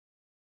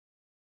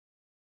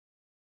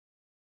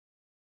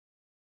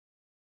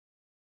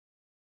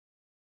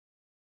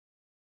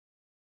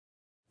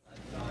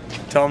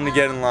Tell him to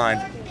get in line.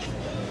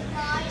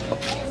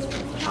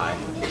 Hi.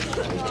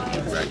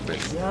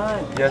 Breakfast.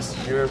 Yes,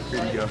 you're free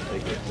to go.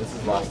 Take it. This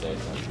is last day.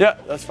 Yeah,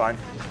 that's fine.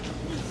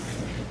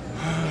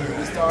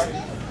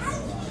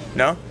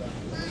 No?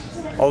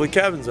 All the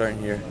cabins aren't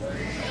here.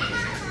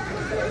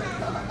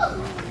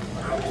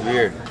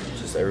 Weird.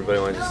 Just everybody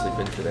wanted to sleep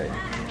in today.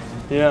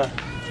 Yeah.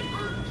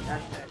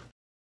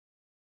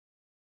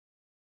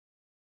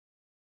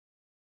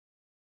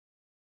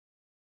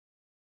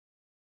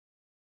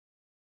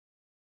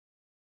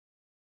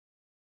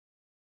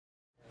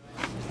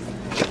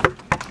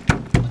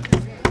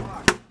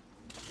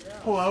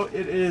 Hello,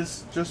 it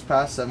is just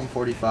past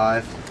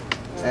 7:45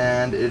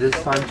 and it is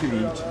time to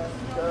eat.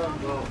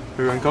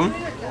 Everyone coming?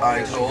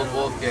 I told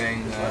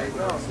Wolfgang that.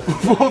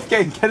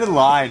 Wolfgang, get in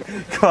line.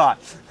 Come on.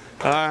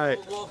 Alright.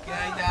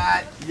 Wolfgang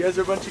that. You guys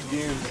are a bunch of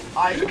goons.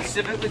 I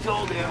specifically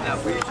told him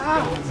that we should go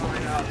and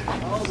sign up.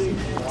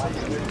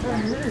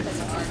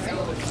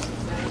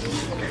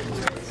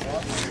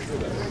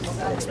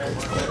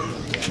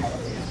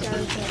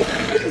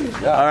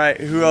 Alright,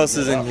 who else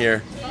is in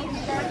here?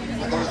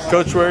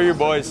 Coach, where are your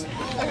boys?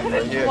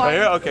 Right here. Right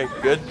here? Okay,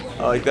 good.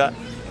 I like that.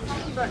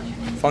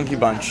 Funky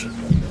bunch.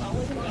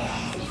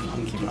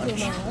 Funky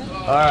bunch.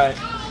 Alright.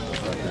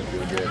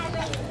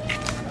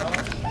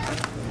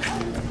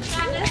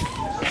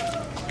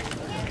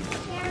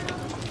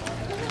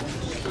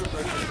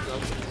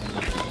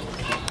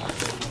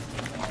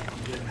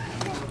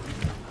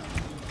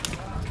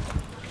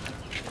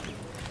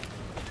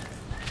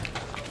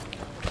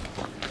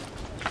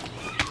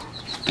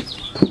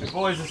 Hey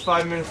boys, it's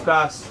 5 minutes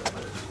past.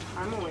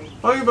 I'm awake.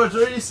 Funky bunch,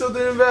 are you still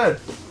in bed?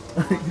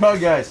 Come on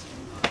guys.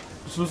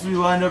 You're supposed to be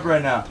lined up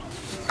right now.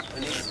 I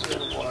need to get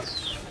a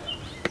watch.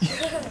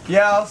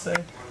 Yeah, I'll say.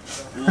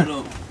 Well,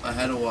 no, I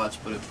had a watch,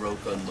 but it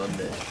broke on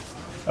Monday.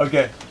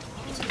 Okay.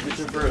 Get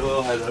your for a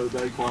little head out of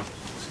bed. Come on.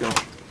 Let's go.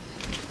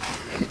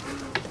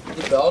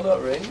 Did the bell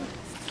not ring?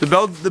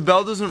 The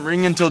bell doesn't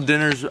ring until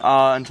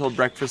until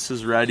breakfast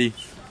is ready.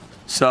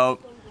 So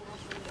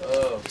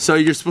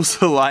you're supposed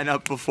to line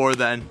up before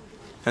then.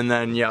 And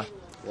then yeah.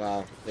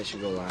 Wow, they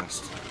should go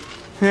last.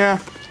 Yeah.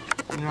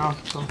 You know,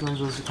 sometimes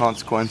there's a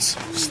consequence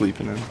of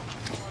sleeping in.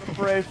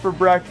 Pray for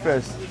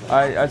breakfast.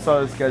 I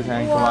saw this guy's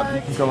hand come up.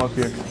 You can come up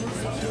here.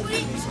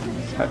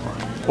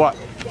 What?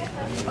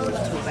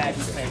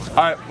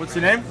 Alright, what's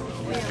your name?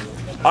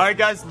 Alright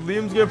guys,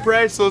 Liam's gonna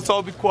pray, so let's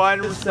all be quiet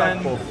and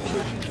respectful.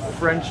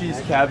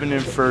 Frenchie's cabin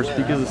in first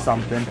because of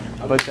something,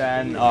 but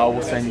then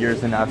we'll send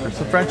yours in after.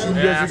 So Frenchie, you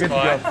guys are good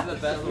to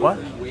go. What?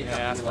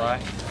 Yeah, that's why.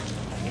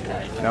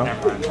 No?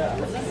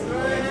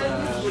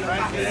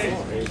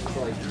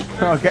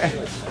 Okay.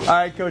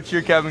 Alright, Coach,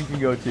 your cabin can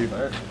go too.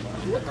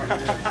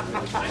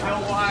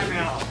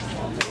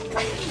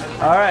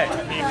 Alright.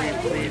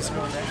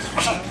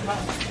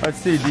 Let's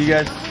see,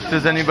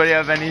 does anybody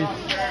have any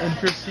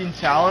interesting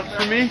talent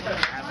for me?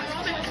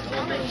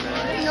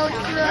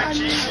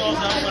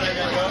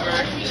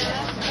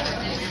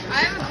 I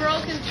have a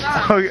broken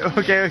thumb.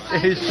 Okay,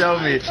 show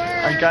me.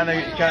 I'm kinda.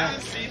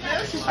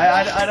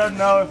 I don't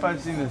know if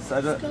I've seen this.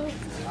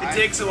 It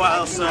takes a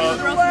while, so you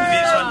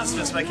may just want to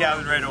dismiss my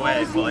cabin right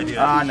away while I do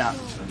that. No.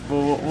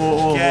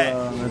 We'll Okay.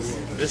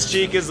 This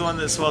cheek is the one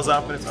that swells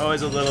up, and it's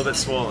always a little bit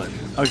swollen.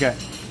 Okay.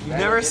 You've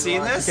never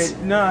seen this? Okay.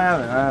 No, I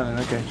haven't.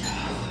 Okay.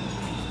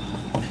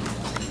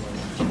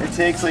 It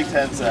takes like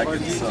 10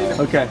 seconds. So.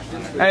 Okay.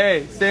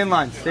 Hey, stay in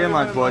line,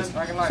 boys.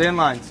 Stay in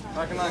lines.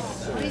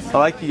 I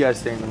like you guys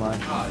staying in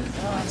line.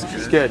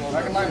 It's good.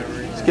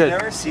 It's good.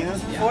 Never seen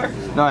this before?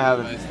 No, I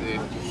haven't.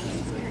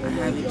 I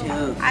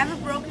have a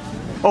broken.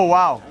 Oh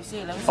wow.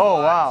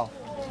 Oh wow.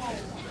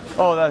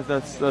 Oh,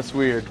 that's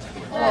weird.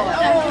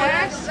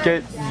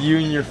 Get you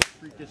and your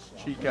freakish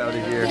cheek out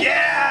of here.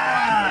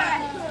 Yeah!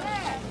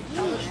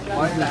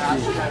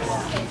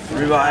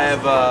 I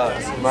have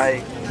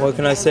my. What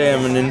can I say?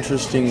 I'm an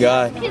interesting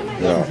guy.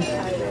 No.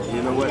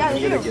 You know what? I'm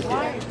gonna get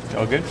the.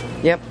 All good?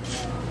 Yep.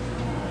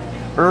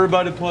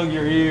 Everybody plug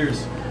your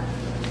ears.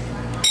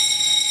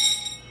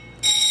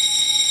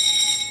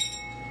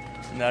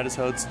 And that is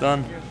how it's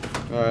done.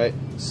 Alright,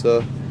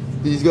 so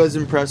these guys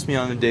impress me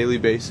on a daily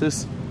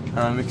basis, and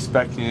I'm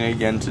expecting it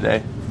again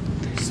today.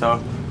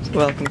 So,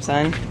 Welcome,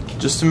 son.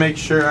 just to make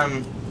sure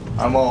I'm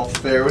all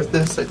fair with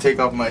this, I take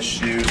off my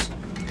shoes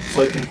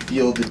so I can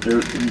feel the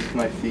dirt beneath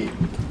my feet.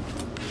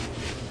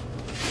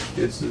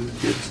 This is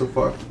good so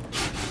far.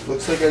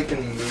 Looks like I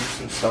can move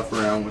some stuff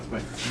around with my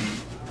feet.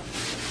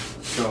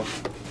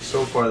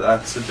 So far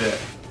that's a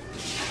bit.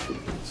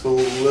 It's a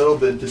little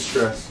bit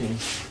distressing.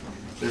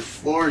 The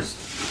floor is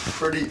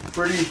pretty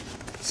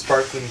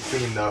sparkling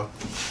clean though.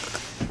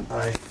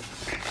 I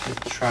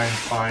try and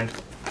find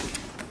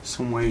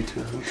some way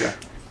to. Okay.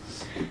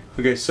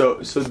 So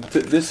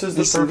this is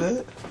the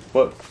perfect.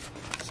 What?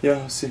 Yeah.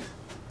 Let's see.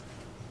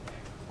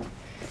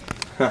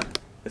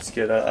 That's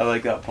good. I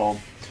like that poem.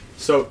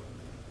 So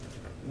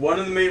one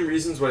of the main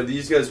reasons why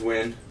these guys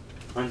win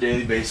on a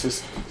daily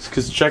basis is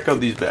because check out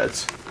these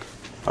beds.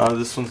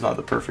 This one's not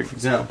the perfect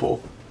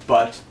example,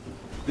 but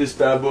this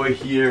bad boy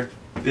here,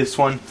 this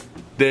one,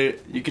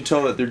 you can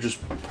tell that they're just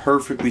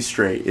perfectly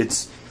straight.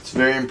 It's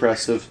very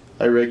impressive.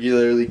 I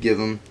regularly give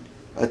them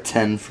a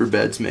 10 for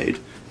beds made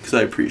because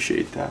I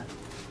appreciate that.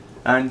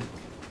 And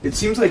it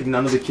seems like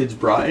none of the kids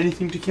brought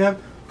anything to camp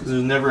because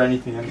there's never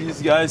anything.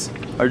 These guys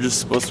are just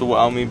supposed to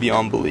wow me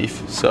beyond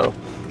belief. So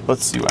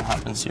let's see what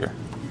happens here.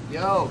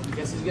 Yo,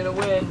 guess who's gonna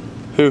win?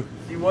 Who?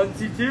 C1,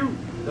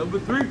 C2, number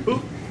 3.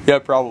 Ooh. Yeah,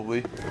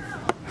 probably.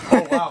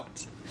 Oh wow.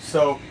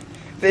 So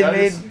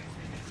they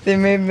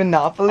made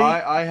Monopoly.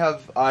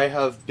 I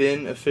have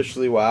been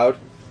officially wowed.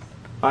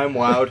 I'm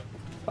wowed.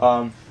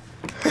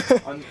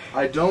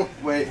 I don't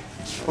wait.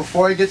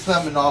 Before I get to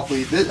that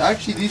Monopoly,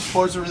 actually these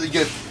floors are really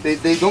good.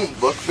 They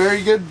don't look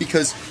very good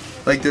because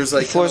like there's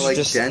like kind of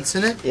like dents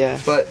in it. Yeah.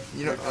 But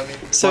you know, I mean.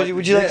 So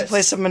would you like to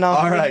play some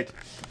Monopoly? All right.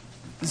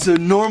 So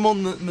normal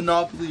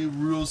Monopoly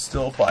rules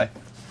still apply.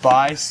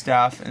 Buy,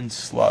 staff, and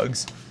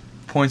slugs.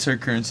 Points are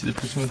currency. The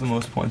person with the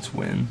most points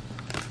win.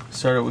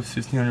 Start out with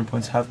 1,500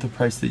 points. Half the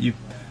price that you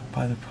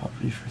buy the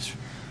property first.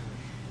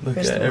 Look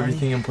at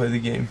everything and play the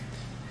game.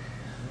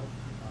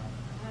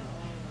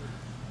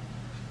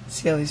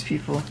 See all these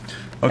people.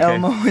 Okay.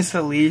 Elmo is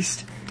the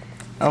least.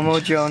 Elmo,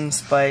 Jones,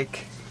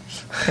 Spike,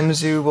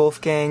 Kimzu,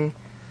 Wolfgang,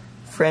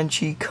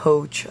 Frenchie,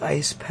 Coach,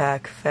 Ice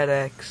Pack,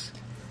 FedEx.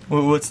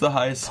 What's the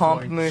highest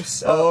Pomp point?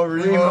 Moose. Oh,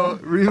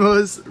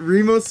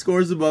 Remo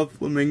scores above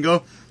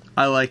Flamingo.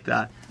 I like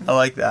that. I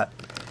like that.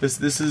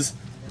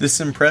 This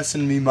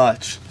impressing me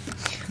much.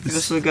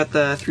 This we got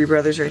the three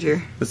brothers right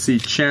here. Let's see,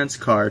 chance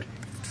card.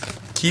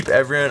 Keep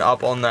everyone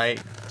up all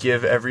night.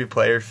 Give every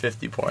player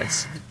 50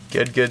 points.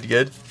 Good, good,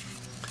 good.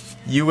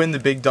 You win the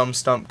Big Dumb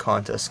Stump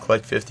contest.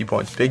 Collect 50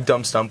 points. Big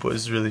Dumb Stump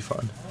was really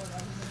fun.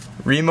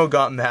 Remo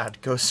got mad.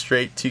 Go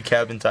straight to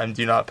cabin time.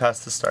 Do not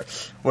pass the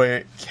start.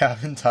 Wait,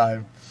 cabin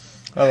time.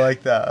 I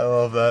like that. I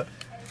love that.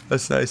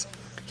 That's nice.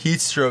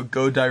 Heat stroke.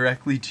 Go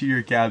directly to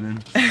your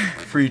cabin.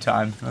 Free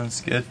time.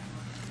 That's good.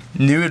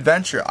 New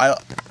adventure.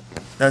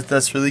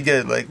 That's really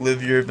good. Like,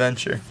 live your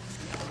adventure.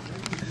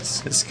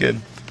 It's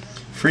good.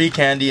 Free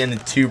candy and a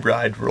tube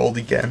ride. Rolled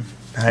again.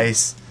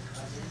 Nice.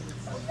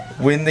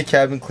 Win the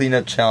cabin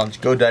cleanup challenge.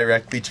 Go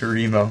directly to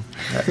Remo.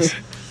 Nice.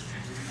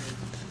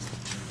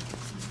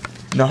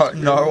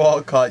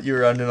 Narwhal caught you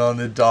running on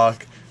the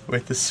dock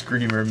with the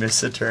screamer.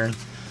 Miss a turn.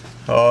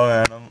 Oh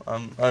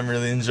man, I'm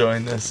really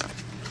enjoying this.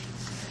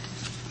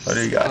 What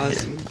do you got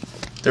here?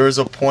 There was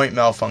a point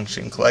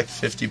malfunction. Collect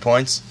 50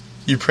 points.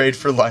 You prayed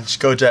for lunch.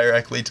 Go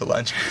directly to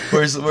lunch.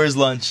 Where's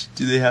lunch?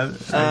 Do they have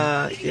it?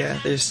 Yeah,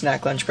 there's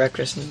snack, lunch,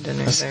 breakfast, and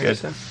dinner. That's there. good.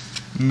 So.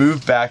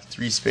 Move back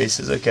 3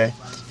 spaces. Okay.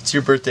 It's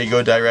your birthday.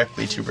 Go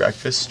directly to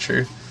breakfast.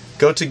 True.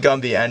 Go to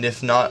Gumby, and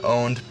if not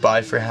owned,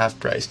 buy for half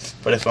price.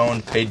 But if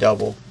owned, pay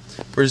double.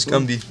 Where's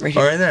Gumby? Right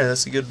here. Oh, right there.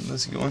 That's a good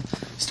one.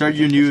 Start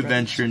your new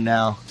adventure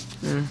now.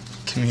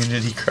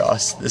 Community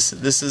cross.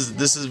 This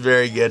is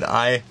very good.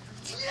 I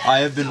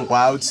have been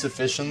wowed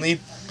sufficiently.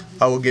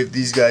 I will give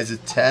these guys a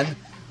 10.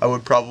 I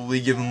would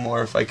probably give them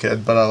more if I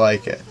could, but I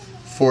like it.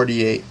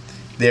 48.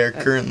 They are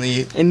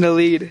currently in the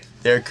lead.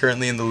 They are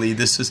currently in the lead.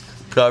 This is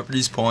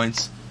properties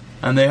points,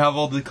 and they have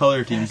all the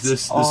color teams.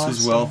 This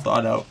was well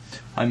thought out.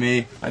 I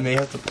may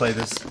have to play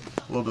this a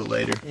little bit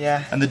later.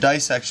 Yeah. And the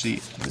dice actually.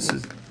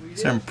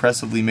 These are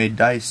impressively made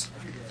dice.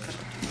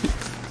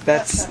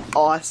 That's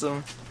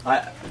awesome.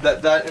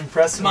 That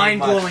impressive.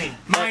 Mind blowing.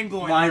 Mind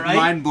blowing. Right?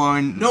 Mind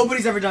blowing.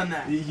 Nobody's ever done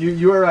that.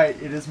 You are right.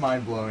 It is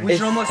mind blowing. Which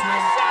almost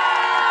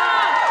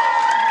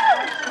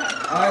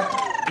Alright,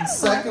 in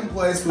second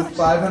place with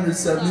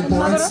 570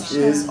 points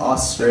is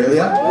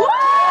Australia.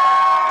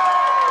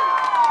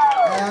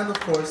 And of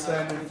course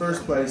then in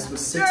first place with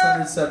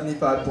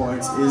 675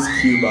 points is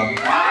Cuba. Alright,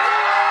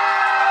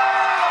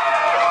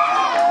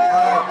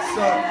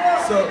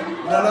 so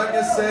what I'm going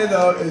to say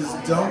though is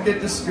don't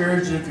get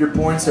discouraged if your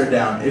points are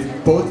down. If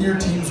both your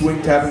teams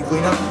win cabin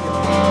cleanup,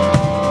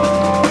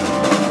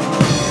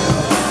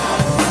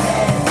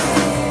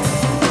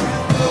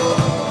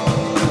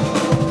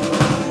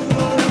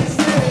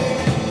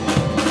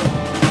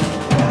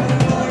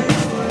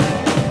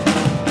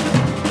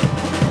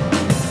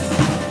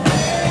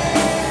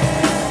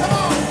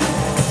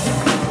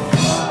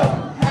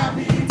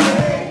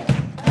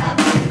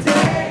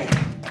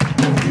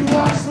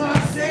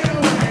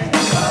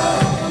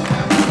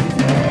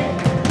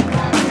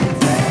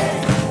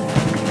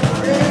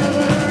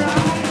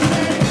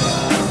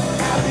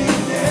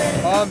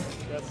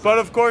 but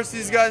of course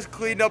these guys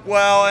cleaned up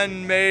well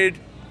and made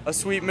a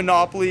sweet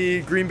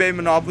Monopoly, Green Bay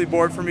Monopoly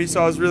board for me,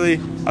 so I was really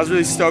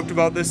stoked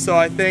about this. So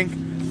I think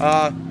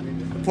the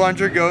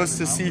plunger goes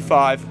to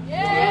C5.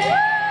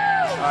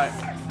 Yeah! Alright.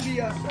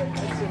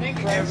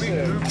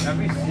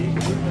 every seat.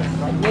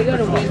 They're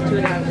gonna win 2.5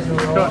 in a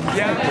row.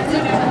 Yeah.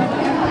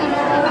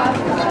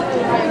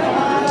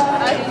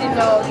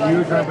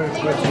 You try to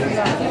switch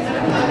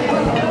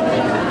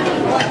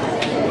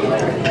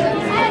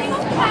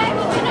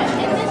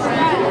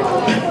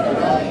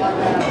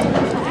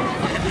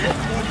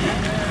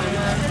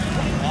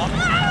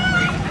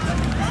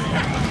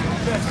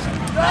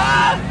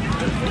Ah!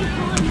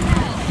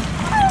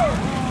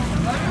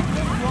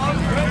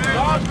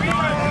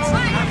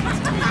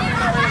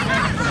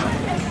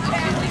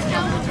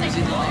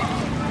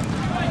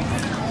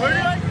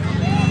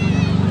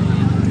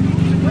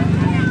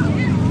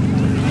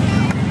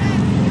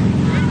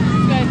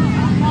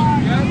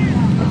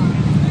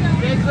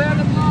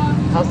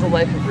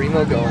 life of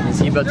Remo going? Is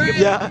he about to get?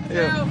 Yeah.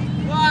 2,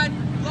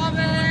 1, love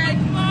it!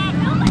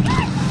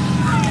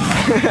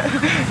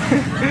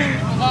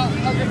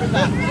 I'll give it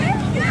back.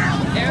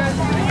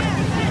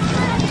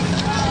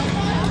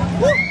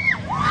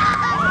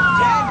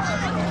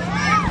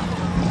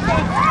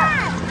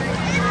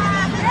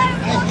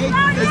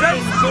 Is that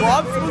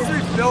swamp supposed to be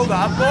filled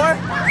up more?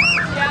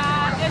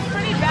 Yeah, it's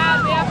pretty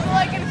bad. We have to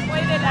like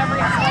inflate it every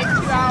like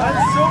 2 hours.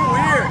 That's so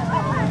weird.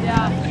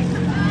 Yeah.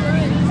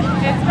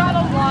 It's got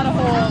a lot of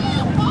holes.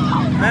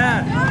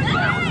 Man,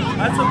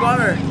 that's a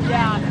bummer.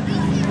 Yeah.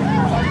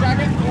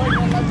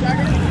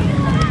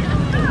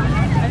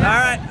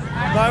 Alright,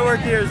 my work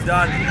here is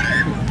done.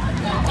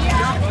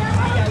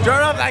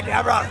 Turn off that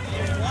camera.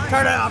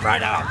 Turn it off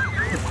right now.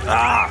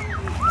 Ah.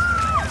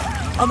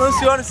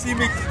 Unless you want to see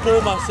me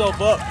pull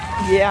myself up.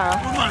 Yeah.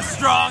 With my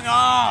strong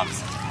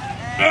arms.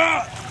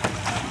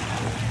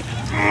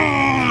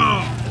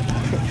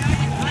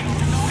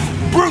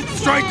 Brute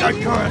strike that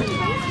current.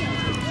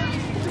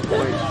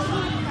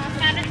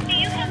 Travis, do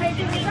you have a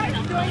unique cell phone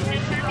number?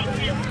 Because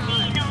we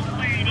know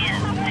where it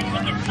is. I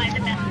think it's by the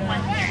Best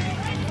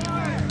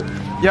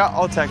Western. Yeah,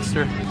 I'll text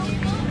her.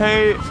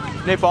 Hey,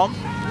 Napalm.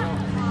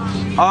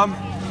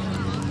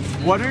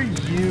 What are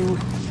you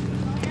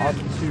up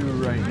to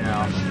right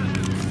now?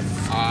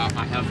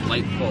 I have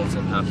light poles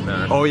in half an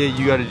hour. Oh yeah,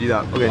 you gotta do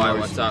that. Okay, Why, no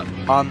what's up?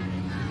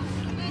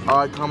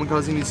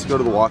 Kamikaze needs to go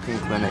to the walking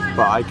clinic,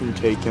 but I can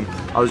take him.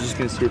 I was just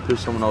gonna see if there's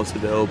someone else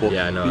available.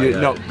 Yeah, no,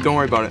 No, don't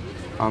worry about it.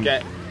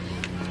 Okay.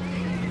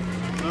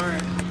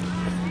 Alright.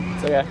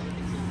 It's okay.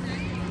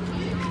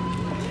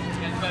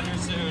 Get better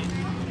soon.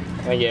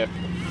 Thank you.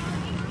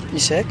 You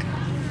sick?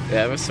 Yeah,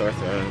 I have a sore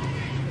throat.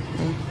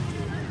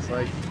 It's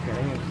like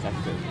getting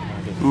infected.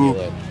 I can Ooh,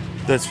 feel it.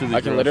 That's really I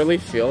can gross. literally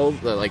feel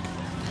the like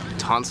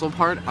tonsil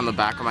part on the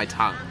back of my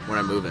tongue when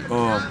I'm moving.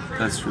 Oh,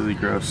 that's really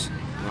gross.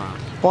 Wow.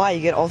 Why?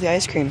 You get all the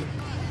ice cream.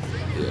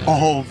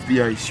 All of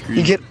the ice cream.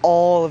 You get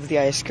all of the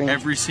ice cream.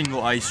 every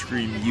single ice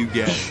cream you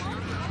get.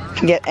 You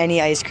can get any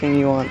ice cream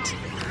you want.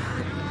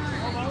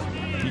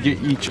 You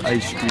get each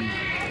ice cream.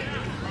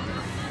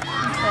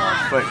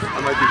 Wait,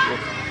 I might be sure.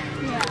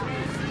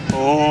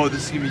 Oh,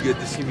 this is gonna be good.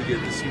 This is gonna be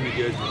good. This is gonna be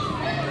good.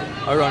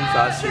 I run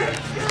faster.